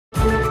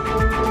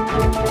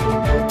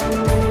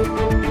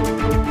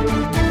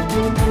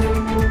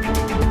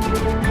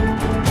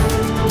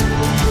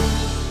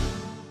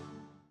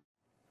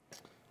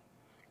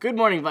Good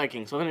morning,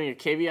 Vikings. Welcome to your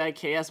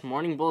KVIKS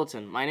Morning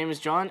Bulletin. My name is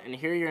John, and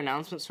here are your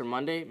announcements for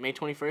Monday, May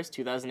 21st,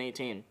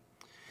 2018.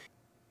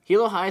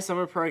 Hilo High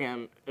Summer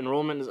Program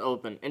enrollment is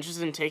open.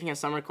 Interested in taking a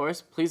summer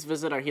course? Please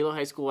visit our Hilo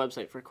High School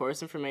website for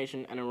course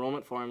information and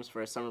enrollment forms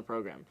for our summer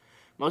program.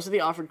 Most of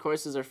the offered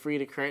courses are free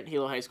to current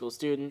Hilo High School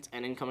students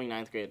and incoming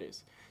 9th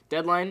graders.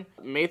 Deadline,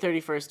 May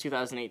 31st,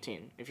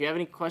 2018. If you have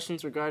any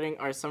questions regarding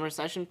our summer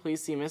session,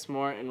 please see Miss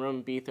Moore in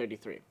room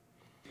B33.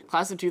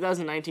 Class of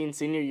 2019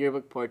 Senior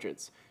Yearbook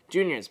Portraits.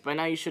 Juniors, by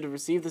now you should have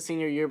received the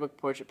Senior Yearbook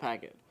Portrait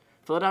Packet.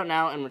 Fill it out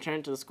now and return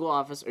it to the school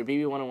office or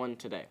BB101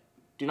 today.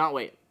 Do not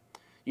wait.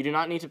 You do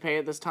not need to pay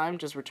at this time,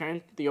 just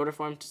return the order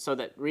form so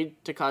that Reed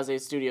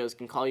Takaze Studios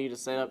can call you to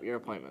set up your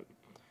appointment.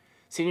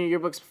 Senior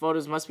Yearbook's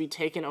photos must be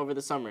taken over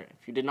the summer.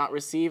 If you did not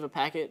receive a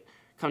packet,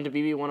 come to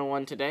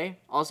BB101 today.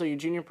 Also, your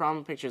junior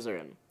prom pictures are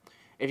in.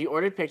 If you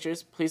ordered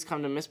pictures, please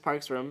come to Miss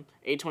Park's room,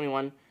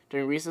 821,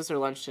 during recess or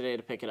lunch today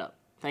to pick it up.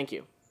 Thank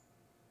you.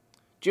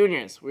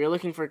 Juniors, we are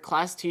looking for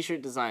class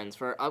t-shirt designs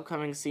for our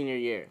upcoming senior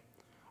year.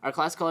 Our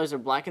class colors are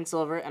black and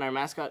silver, and our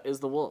mascot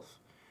is the wolf.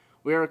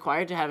 We are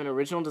required to have an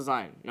original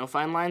design, no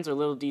fine lines or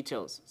little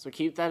details, so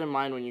keep that in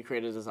mind when you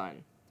create a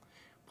design.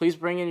 Please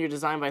bring in your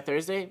design by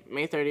Thursday,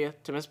 May 30th,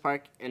 to Miss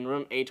Park in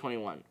room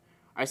A21.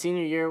 Our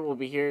senior year will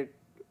be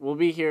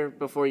here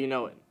before you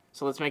know it,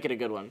 so let's make it a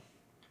good one.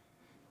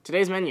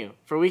 Today's menu.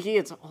 For Wiki,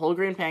 it's whole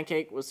grain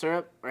pancake with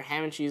syrup or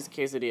ham and cheese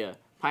quesadilla,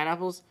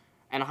 pineapples,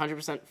 and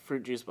 100%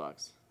 fruit juice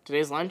box.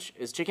 Today's lunch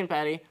is chicken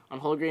patty on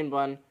whole grain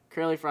bun,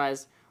 curly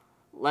fries,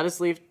 lettuce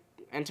leaf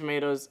and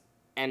tomatoes,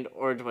 and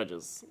orange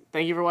wedges.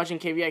 Thank you for watching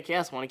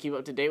KVIKS. Want to keep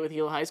up to date with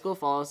Hilo High School?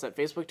 Follow us at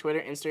Facebook,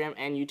 Twitter, Instagram,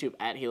 and YouTube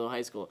at Hilo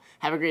High School.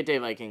 Have a great day,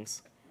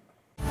 Vikings.